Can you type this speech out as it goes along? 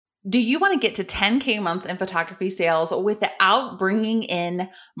Do you want to get to 10K months in photography sales without bringing in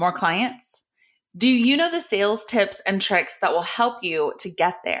more clients? Do you know the sales tips and tricks that will help you to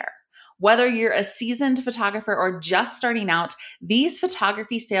get there? Whether you're a seasoned photographer or just starting out, these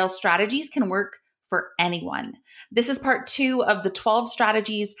photography sales strategies can work for anyone. This is part 2 of the 12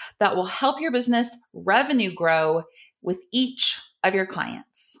 strategies that will help your business revenue grow with each of your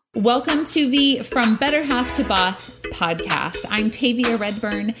clients. Welcome to the From Better Half to Boss podcast. I'm Tavia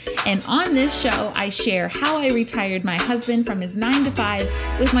Redburn, and on this show, I share how I retired my husband from his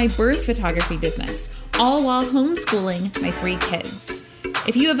 9-to-5 with my birth photography business, all while homeschooling my 3 kids.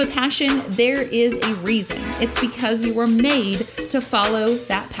 If you have a passion, there is a reason. It's because you were made to follow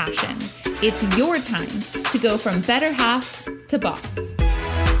that passion. It's your time to go from better half to boss.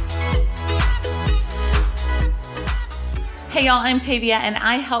 Hey y'all, I'm Tavia and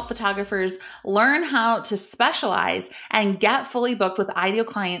I help photographers learn how to specialize and get fully booked with ideal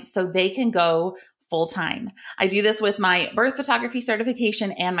clients so they can go full time. I do this with my birth photography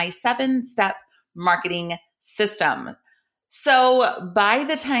certification and my 7-step marketing system. So by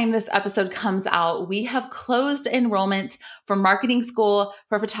the time this episode comes out, we have closed enrollment for marketing school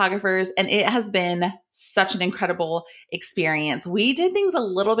for photographers, and it has been such an incredible experience. We did things a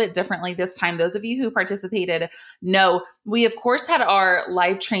little bit differently this time. Those of you who participated know we, of course, had our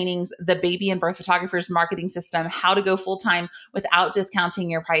live trainings, the baby and birth photographers marketing system, how to go full-time without discounting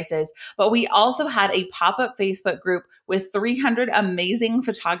your prices. But we also had a pop-up Facebook group with 300 amazing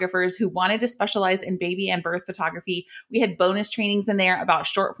photographers who wanted to specialize in baby and birth photography. We had bonus trainings in there about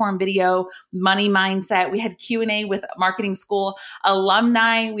short form video, money mindset. We had Q&A with marketing school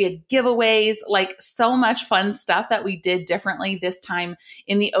alumni. We had giveaways, like so much fun stuff that we did differently this time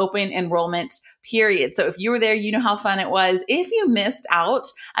in the open enrollment period. So if you were there, you know how fun it was. If you missed out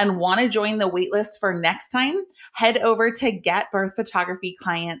and want to join the waitlist for next time, head over to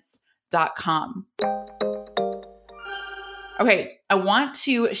getbirthphotographyclients.com. Okay, I want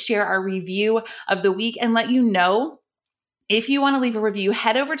to share our review of the week and let you know if you want to leave a review,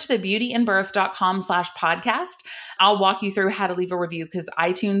 head over to thebeautyandbirth.com/podcast. I'll walk you through how to leave a review because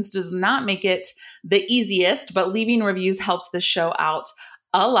iTunes does not make it the easiest, but leaving reviews helps the show out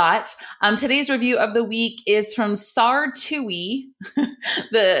a lot. Today's review of the week is from Sar2e.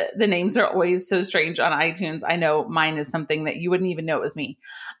 The names are always so strange on iTunes. I know mine is something that you wouldn't even know it was me.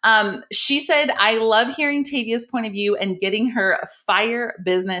 She said, I love hearing Tavia's point of view and getting her fire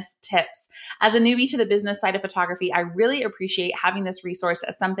business tips. As a newbie to the business side of photography, I really appreciate having this resource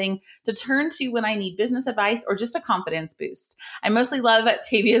as something to turn to when I need business advice or just a confidence boost. I mostly love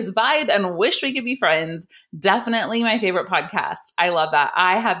Tavia's vibe and wish we could be friends. Definitely my favorite podcast. I love that.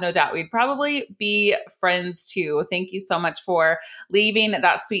 I have no doubt we'd probably be friends too. Thank you so much for leaving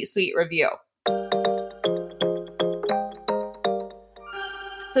that sweet, sweet review.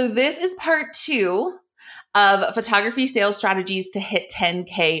 So this is part 2 of photography sales strategies to hit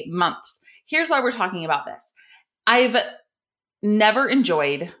 10K months. Here's why we're talking about this. I've never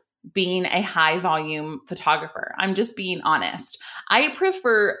enjoyed being a high volume photographer. I'm just being honest. I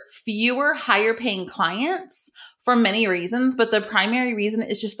prefer fewer higher paying clients for many reasons, but the primary reason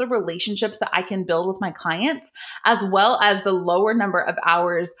is just the relationships that I can build with my clients, as well as the lower number of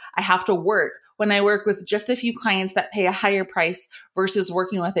hours I have to work when I work with just a few clients that pay a higher price versus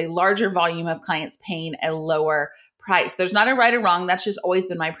working with a larger volume of clients paying a lower price. There's not a right or wrong. That's just always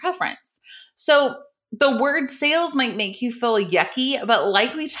been my preference. So the word sales might make you feel yucky, but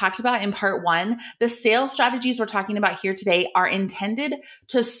like we talked about in part 1, the sales strategies we're talking about here today are intended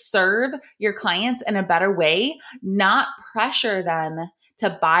to serve your clients in a better way, not pressure them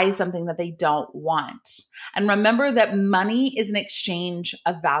to buy something that they don't want. And remember that money is an exchange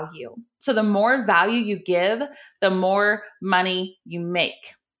of value. So the more value you give, the more money you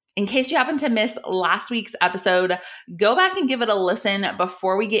make. In case you happen to miss last week's episode, go back and give it a listen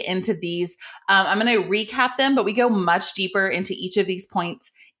before we get into these. I'm going to recap them, but we go much deeper into each of these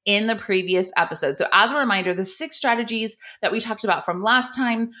points in the previous episode. So as a reminder, the 6 strategies that we talked about from last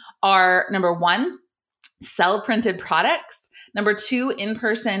time are: number 1, sell printed products; number 2,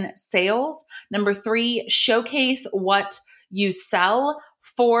 in-person sales; number 3, showcase what you sell;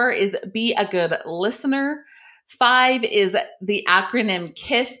 4 is be a good listener; 5 is the acronym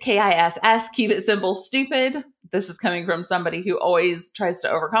KISS, K-I-S-S, keep it simple, stupid. This is coming from somebody who always tries to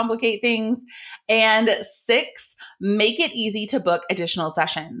overcomplicate things. And 6, make it easy to book additional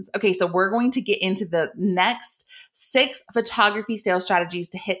sessions. Okay, so we're going to get into the next 6 photography sales strategies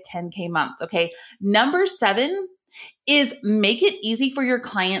to hit 10K months. Okay, number 7 is make it easy for your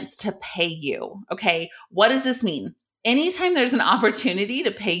clients to pay you. Okay, what does this mean? Anytime there's an opportunity to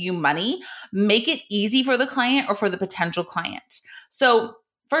pay you money, make it easy for the client or for the potential client. So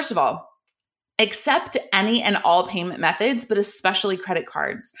First of all, accept any and all payment methods, but especially credit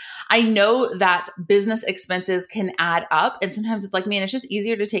cards. I know that business expenses can add up. And sometimes it's like, man, it's just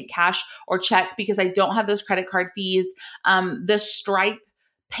easier to take cash or check because I don't have those credit card fees. The Stripe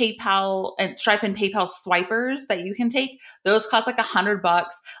and PayPal swipers that you can take, those cost like $100.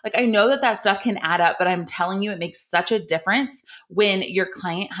 Like, I know that stuff can add up, but I'm telling you, it makes such a difference when your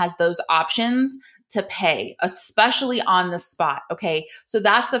client has those options to pay, especially on the spot. Okay. So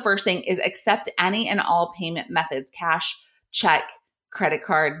that's the first thing, is accept any and all payment methods: cash, check, credit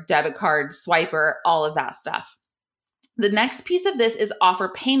card, debit card, swiper, all of that stuff. The next piece of this is offer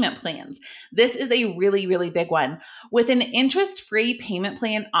payment plans. This is a really, really big one. With an interest-free payment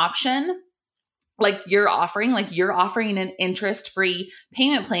plan option, like you're offering an interest-free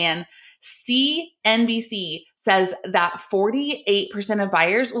payment plan, CNBC says that 48% of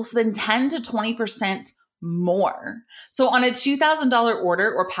buyers will spend 10 to 20% more. So on a $2,000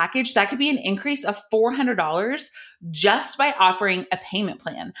 order or package, that could be an increase of $400 just by offering a payment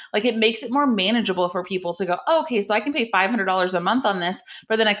plan. Like, it makes it more manageable for people to go, oh, okay, so I can pay $500 a month on this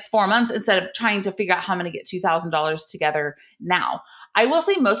for the next 4 months instead of trying to figure out how I'm going to get $2,000 together now. I will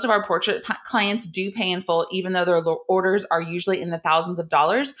say most of our portrait clients do pay in full, even though their orders are usually in the thousands of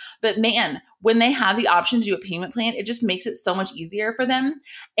dollars. But man, when they have the option to do a payment plan, it just makes it so much easier for them.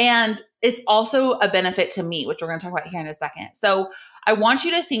 And it's also a benefit to me, which we're going to talk about here in a second. So I want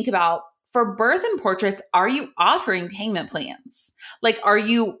you to think about, for birth and portraits, are you offering payment plans? Like, are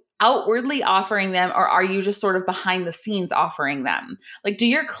you outwardly offering them, or are you just sort of behind the scenes offering them? Like, do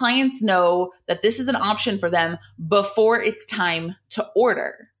your clients know that this is an option for them before it's time to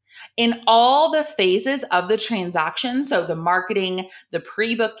order? In all the phases of the transaction, so the marketing, the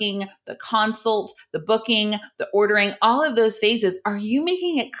pre-booking, the consult, the booking, the ordering, all of those phases, are you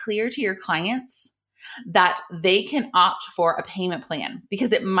making it clear to your clients that they can opt for a payment plan?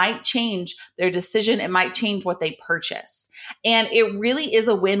 Because it might change their decision. It might change what they purchase. And it really is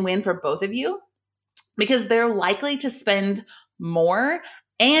a win-win for both of you, because they're likely to spend more,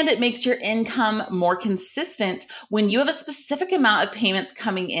 and it makes your income more consistent when you have a specific amount of payments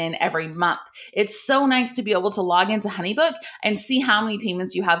coming in every month. It's so nice to be able to log into HoneyBook and see how many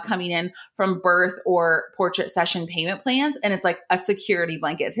payments you have coming in from birth or portrait session payment plans. And it's like a security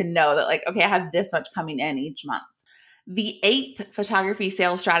blanket to know that, like, okay, I have this much coming in each month. The 8th photography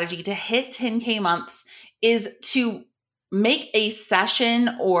sales strategy to hit 10K months is to make a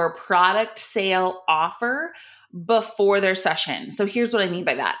session or product sale offer before their session. So here's what I mean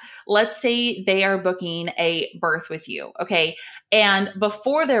by that. Let's say they are booking a birth with you, okay? And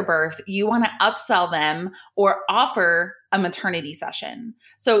before their birth, you want to upsell them or offer a maternity session.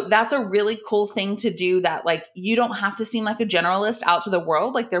 So that's a really cool thing to do, that like you don't have to seem like a generalist out to the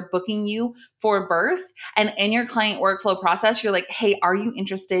world. Like, they're booking you for birth, and in your client workflow process, you're like, hey, are you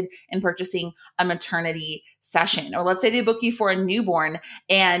interested in purchasing a maternity session? Or let's say they book you for a newborn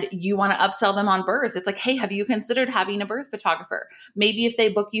and you want to upsell them on birth. It's like, hey, have you considered having a birth photographer? Maybe if they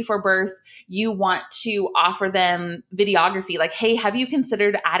book you for birth, you want to offer them videography. Like, hey, have you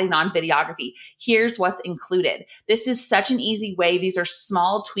considered adding on videography? Here's what's included. This is such an easy way. These are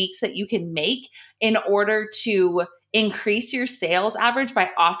small tweaks that you can make in order to increase your sales average by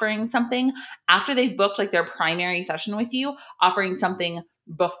offering something after they've booked like their primary session with you, offering something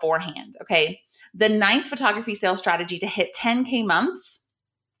beforehand. Okay. The 9th photography sales strategy to hit 10K months,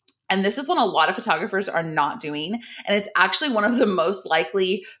 and this is one a lot of photographers are not doing, and it's actually one of the most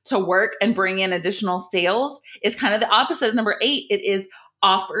likely to work and bring in additional sales, is kind of the opposite of number 8. It is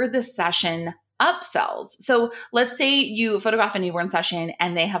offer the session upsells. So let's say you photograph a newborn session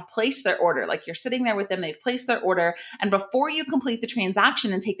and they have placed their order. Like, you're sitting there with them, they've placed their order, and before you complete the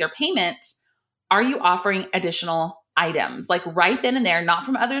transaction and take their payment, are you offering additional items? Like, right then and there, not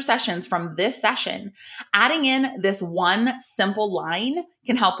from other sessions, from this session, adding in this one simple line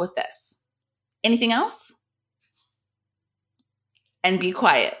can help with this. Anything else? And be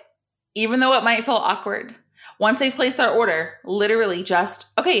quiet. Even though it might feel awkward, once they've placed their order, literally just,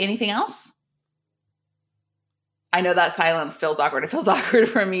 okay, anything else? I know that silence feels awkward. It feels awkward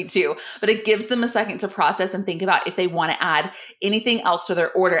for me too, but it gives them a second to process and think about if they want to add anything else to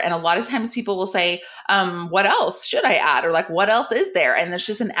their order. And a lot of times people will say, what else should I add? Or like, what else is there? And there's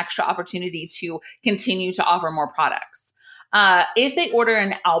just an extra opportunity to continue to offer more products. If they order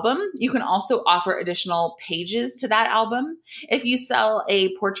an album, you can also offer additional pages to that album. If you sell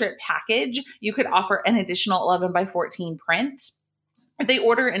a portrait package, you could offer an additional 11 by 14 print. If they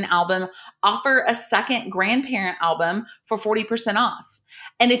order an album, offer a second grandparent album for 40% off.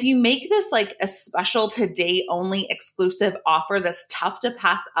 And if you make this like a special today only exclusive offer that's tough to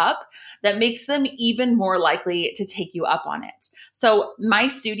pass up, that makes them even more likely to take you up on it. So my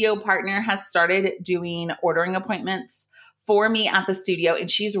studio partner has started doing ordering appointments for me at the studio, and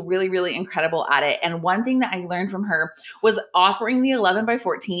she's really, really incredible at it. And one thing that I learned from her was offering the 11 by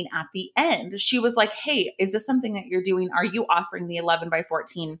 14 at the end. She was like, hey, is this something that you're doing? Are you offering the 11 by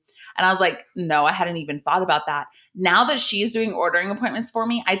 14? And I was like, no, I hadn't even thought about that. Now that she's doing ordering appointments for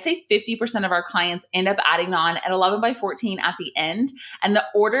me, I'd say 50% of our clients end up adding on an 11 by 14 at the end. And the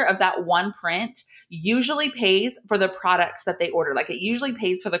order of that one print usually pays for the products that they order. Like it usually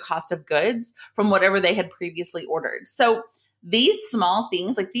pays for the cost of goods from whatever they had previously ordered. So these small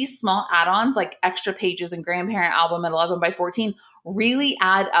things, like these small add-ons, like extra pages and grandparent album at 11 by 14 really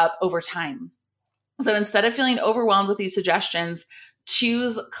add up over time. So instead of feeling overwhelmed with these suggestions,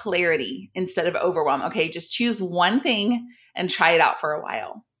 choose clarity instead of overwhelm. Okay, just choose one thing and try it out for a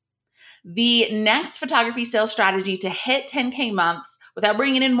while. The next photography sales strategy to hit 10K months without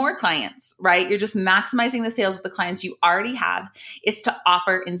bringing in more clients, right? You're just maximizing the sales with the clients you already have, is to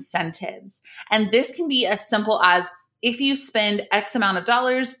offer incentives. And this can be as simple as, if you spend X amount of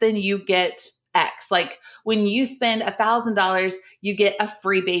dollars, then you get X. Like when you spend $1,000, you get a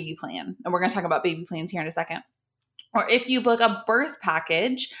free baby plan. And we're going to talk about baby plans here in a second. Or if you book a birth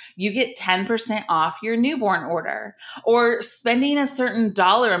package, you get 10% off your newborn order. Or spending a certain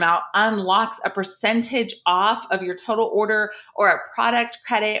dollar amount unlocks a percentage off of your total order, or a product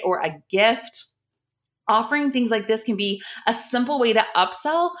credit, or a gift. Offering things like this can be a simple way to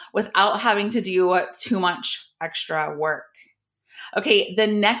upsell without having to do too much extra work. Okay, the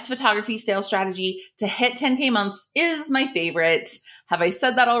next photography sales strategy to hit 10K months is my favorite. Have I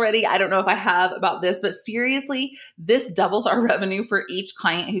said that already? I don't know if I have about this, but seriously, this doubles our revenue for each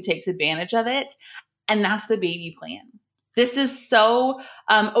client who takes advantage of it. And that's the baby plan. This is so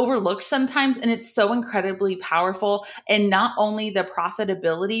overlooked sometimes, and it's so incredibly powerful. And not only the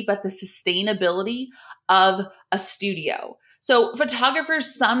profitability, but the sustainability of a studio. So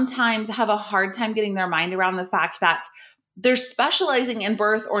photographers sometimes have a hard time getting their mind around the fact that they're specializing in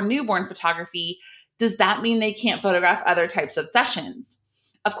birth or newborn photography. Does that mean they can't photograph other types of sessions?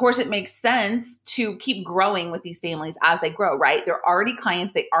 Of course, it makes sense to keep growing with these families as they grow, right? They're already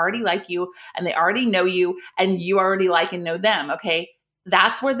clients, they already like you, and they already know you, and you already like and know them, okay?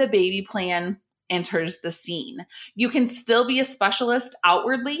 That's where the baby plan enters the scene. You can still be a specialist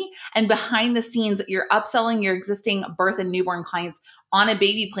outwardly, and behind the scenes, you're upselling your existing birth and newborn clients on a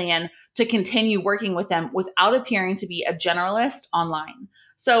baby plan to continue working with them without appearing to be a generalist online.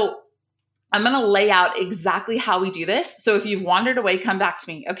 So I'm going to lay out exactly how we do this. So if you've wandered away, come back to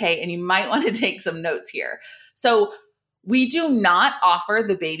me, okay? And you might want to take some notes here. So we do not offer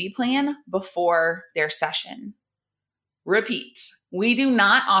the baby plan before their session. Repeat, we do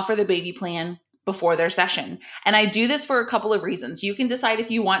not offer the baby plan before their session. And I do this for a couple of reasons. You can decide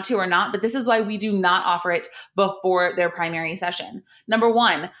if you want to or not, but this is why we do not offer it before their primary session. Number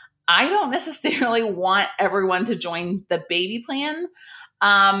one, I don't necessarily want everyone to join the baby plan.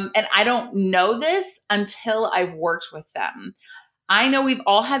 And I don't know this until I've worked with them. I know we've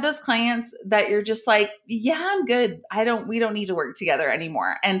all had those clients that you're just like, yeah, I'm good. We don't need to work together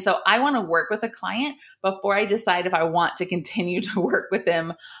anymore. And so I want to work with a client before I decide if I want to continue to work with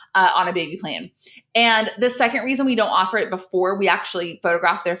them on a baby plan. And the second reason we don't offer it before we actually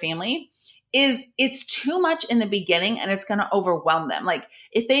photograph their family is it's too much in the beginning and it's going to overwhelm them. Like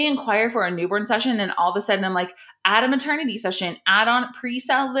if they inquire for a newborn session and all of a sudden I'm like, add a maternity session, add on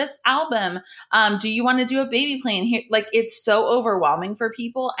pre-sell this album. Do you want to do a baby plan here? Like it's so overwhelming for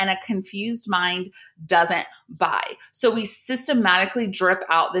people and a confused mind doesn't buy. So we systematically drip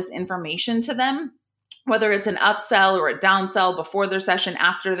out this information to them, whether it's an upsell or a downsell before their session,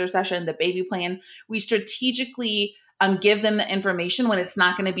 after their session, the baby plan. We strategically give them the information when it's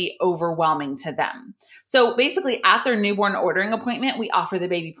not going to be overwhelming to them. So basically at their newborn ordering appointment, we offer the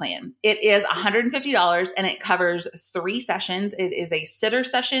baby plan. It is $150 and it covers 3 sessions. It is a sitter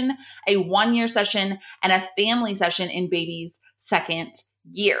session, a 1-year session, and a family session in baby's 2nd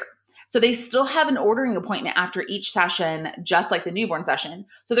year. So they still have an ordering appointment after each session, just like the newborn session.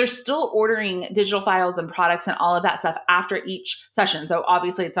 So they're still ordering digital files and products and all of that stuff after each session. So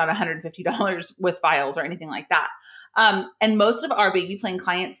obviously it's not $150 with files or anything like that. And most of our baby plan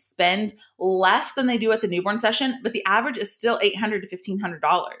clients spend less than they do at the newborn session, but the average is still $800 to $1,500.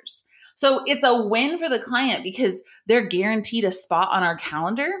 So it's a win for the client because they're guaranteed a spot on our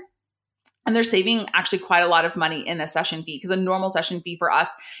calendar. And they're saving actually quite a lot of money in a session fee, because a normal session fee for us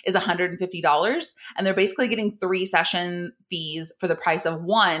is $150. And they're basically getting 3 session fees for the price of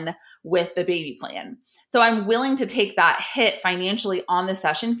 1 with the baby plan. So I'm willing to take that hit financially on the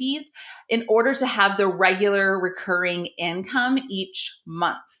session fees in order to have the regular recurring income each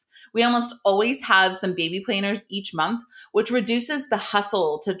month. We almost always have some baby planners each month, which reduces the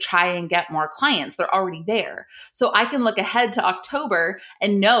hustle to try and get more clients. They're already there. So I can look ahead to October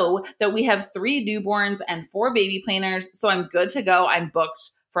and know that we have 3 newborns and 4 baby planners. So I'm good to go. I'm booked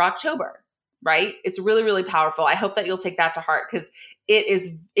for October, right? It's really, really powerful. I hope that you'll take that to heart, because it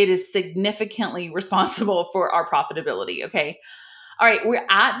is significantly responsible for our profitability. Okay. All right, we're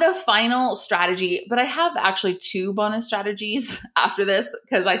at the final strategy, but I have actually 2 bonus strategies after this,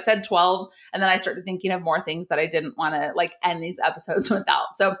 because I said 12 and then I started thinking of more things that I didn't want to end these episodes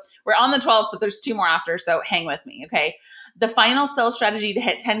without. So we're on the 12th, but there's 2 more after. So hang with me. Okay. The final sales strategy to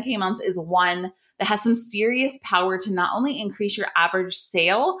hit 10K months is one that has some serious power to not only increase your average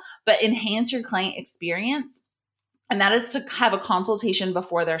sale, but enhance your client experience. And that is to have a consultation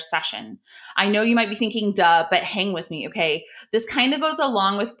before their session. I know you might be thinking, duh, but hang with me, okay? This kind of goes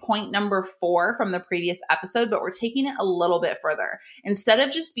along with point number 4 from the previous episode, but we're taking it a little bit further. Instead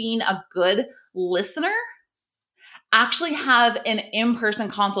of just being a good listener, actually have an in-person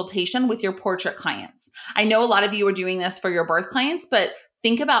consultation with your portrait clients. I know a lot of you are doing this for your birth clients, but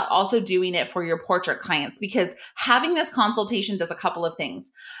think about also doing it for your portrait clients, because having this consultation does a couple of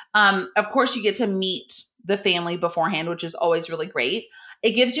things. Of course, you get to meet the family beforehand, which is always really great.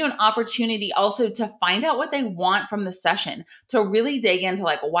 It gives you an opportunity also to find out what they want from the session, to really dig into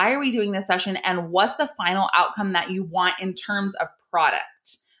why are we doing this session and what's the final outcome that you want in terms of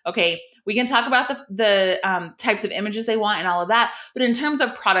product. Okay. We can talk about the types of images they want and all of that, but in terms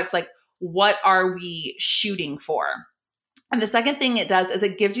of products, what are we shooting for? And the second thing it does is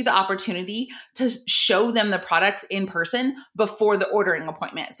it gives you the opportunity to show them the products in person before the ordering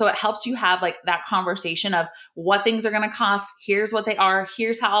appointment. So it helps you have that conversation of what things are going to cost. Here's what they are.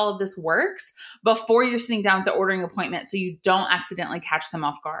 Here's how all of this works before you're sitting down at the ordering appointment, so you don't accidentally catch them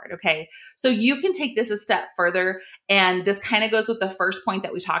off guard. Okay. So you can take this a step further. And this kind of goes with the first point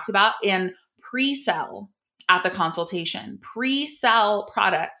that we talked about, in pre-sell at the consultation, pre-sell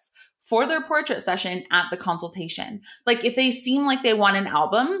products for their portrait session at the consultation. If they seem like they want an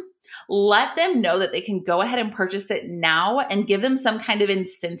album, let them know that they can go ahead and purchase it now, and give them some kind of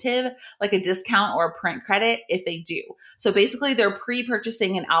incentive, like a discount or a print credit if they do. So basically they're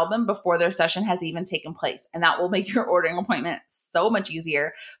pre-purchasing an album before their session has even taken place. And that will make your ordering appointment so much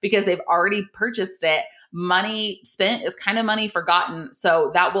easier, because they've already purchased it. Money spent is kind of money forgotten.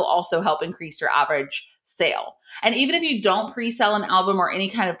 So that will also help increase your average sale. And even if you don't pre-sell an album or any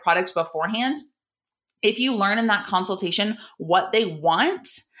kind of product beforehand, if you learn in that consultation what they want,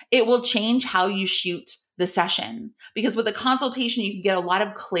 it will change how you shoot the session. Because with a consultation, you can get a lot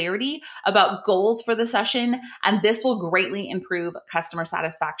of clarity about goals for the session, and this will greatly improve customer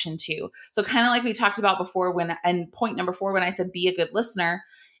satisfaction too. So kind of like we talked about before, and point number 4, when I said be a good listener,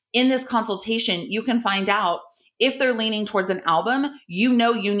 in this consultation, you can find out if they're leaning towards an album. You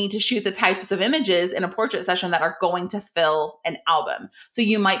need to shoot the types of images in a portrait session that are going to fill an album. So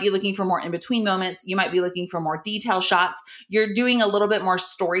you might be looking for more in-between moments. You might be looking for more detail shots. You're doing a little bit more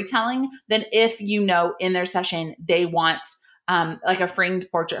storytelling than if in their session they want a framed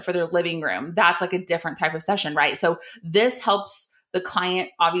portrait for their living room. That's a different type of session, right? So this helps the client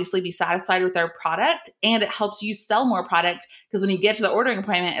obviously be satisfied with their product, and it helps you sell more product, because when you get to the ordering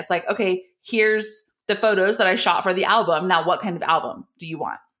appointment, it's okay, here's the photos that I shot for the album. Now, what kind of album do you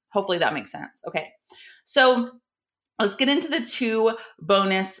want? Hopefully that makes sense. Okay. So let's get into the 2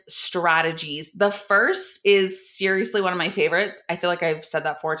 bonus strategies. The first is seriously one of my favorites. I feel like I've said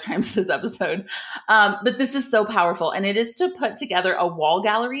that 4 times this episode, but this is so powerful. And it is to put together a wall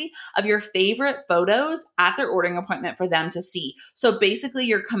gallery of your favorite photos at their ordering appointment for them to see. So basically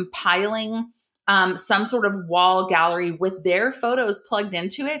you're compiling some sort of wall gallery with their photos plugged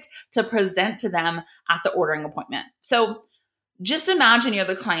into it to present to them at the ordering appointment. So just imagine you're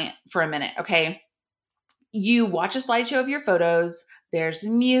the client for a minute, okay? You watch a slideshow of your photos, there's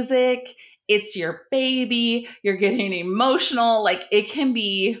music, it's your baby, you're getting emotional, it can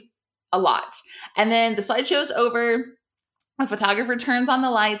be a lot. And then the slideshow's over, a photographer turns on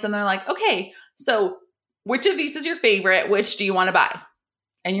the lights, and they're like, okay, so which of these is your favorite? Which do you want to buy?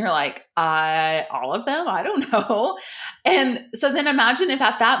 And you're like, all of them? I don't know. And so then imagine if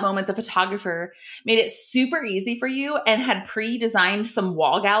at that moment, the photographer made it super easy for you and had pre-designed some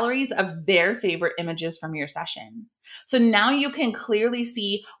wall galleries of their favorite images from your session. So now you can clearly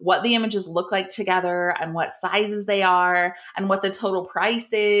see what the images look like together, and what sizes they are, and what the total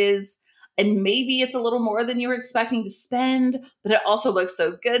price is. and maybe it's a little more than you were expecting to spend, but it also looks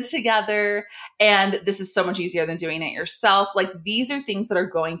so good together. And this is so much easier than doing it yourself. Like, these are things that are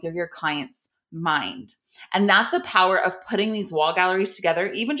going through your client's mind. And that's the power of putting these wall galleries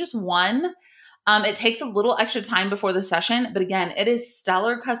together, even just one. It takes a little extra time before the session, but again, it is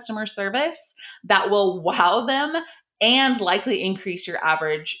stellar customer service that will wow them and likely increase your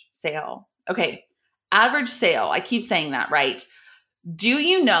average sale. Okay, average sale. I keep saying that, right? Do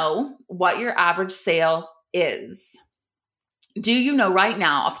you know what your average sale is? Do you know right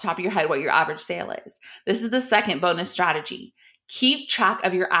now off the top of your head what your average sale is? This is the second bonus strategy. Keep track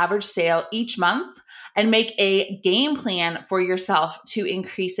of your average sale each month and make a game plan for yourself to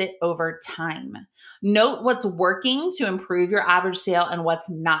increase it over time. Note what's working to improve your average sale and what's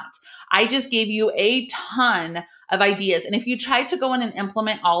not. I just gave you a ton of ideas. And if you try to go in and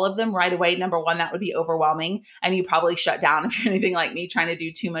implement all of them right away, number one, that would be overwhelming. And you probably shut down if you're anything like me, trying to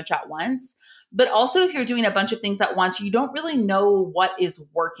do too much at once. But also, if you're doing a bunch of things at once, you don't really know what is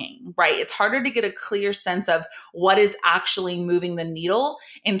working, right? It's harder to get a clear sense of what is actually moving the needle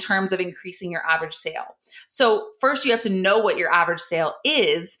in terms of increasing your average sale. So first, you have to know what your average sale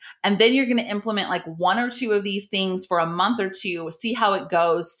is, and then you're going to implement like one or two of these things for a month or two, see how it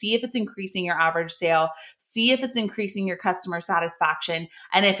goes, see if it's increasing your average sale, see if it's increasing your customer satisfaction.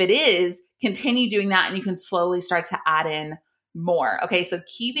 And if it is, continue doing that, and you can slowly start to add in more. Okay, so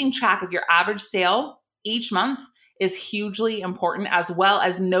keeping track of your average sale each month is hugely important, as well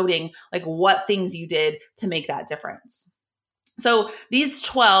as noting like what things you did to make that difference. So these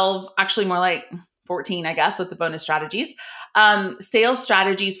 12, actually more like 14, I guess, with the bonus strategies, sales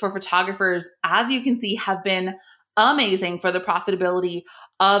strategies for photographers, as you can see, have been amazing for the profitability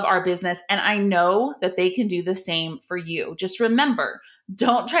of our business. And I know that they can do the same for you. Just remember,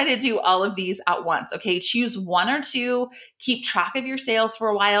 don't try to do all of these at once. Okay. Choose one or two, keep track of your sales for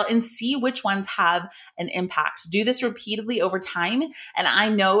a while, and see which ones have an impact. Do this repeatedly over time. And I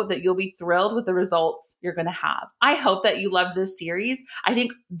know that you'll be thrilled with the results you're going to have. I hope that you loved this series. I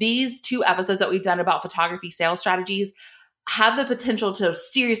think these 2 episodes that we've done about photography sales strategies have the potential to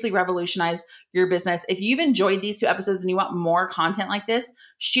seriously revolutionize your business. If you've enjoyed these 2 episodes and you want more content like this,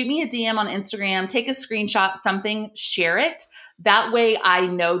 shoot me a DM on Instagram, take a screenshot, something, share it. That way I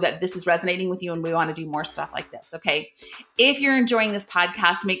know that this is resonating with you and we want to do more stuff like this. Okay. If you're enjoying this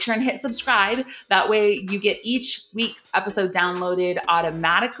podcast, make sure and hit subscribe. That way you get each week's episode downloaded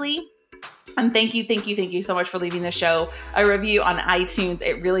automatically. And thank you so much for leaving the show a review on iTunes.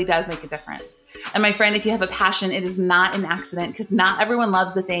 It really does make a difference. And my friend, if you have a passion, it is not an accident, because not everyone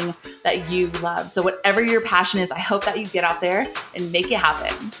loves the thing that you love. So whatever your passion is, I hope that you get out there and make it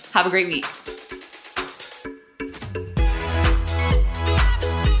happen. Have a great week.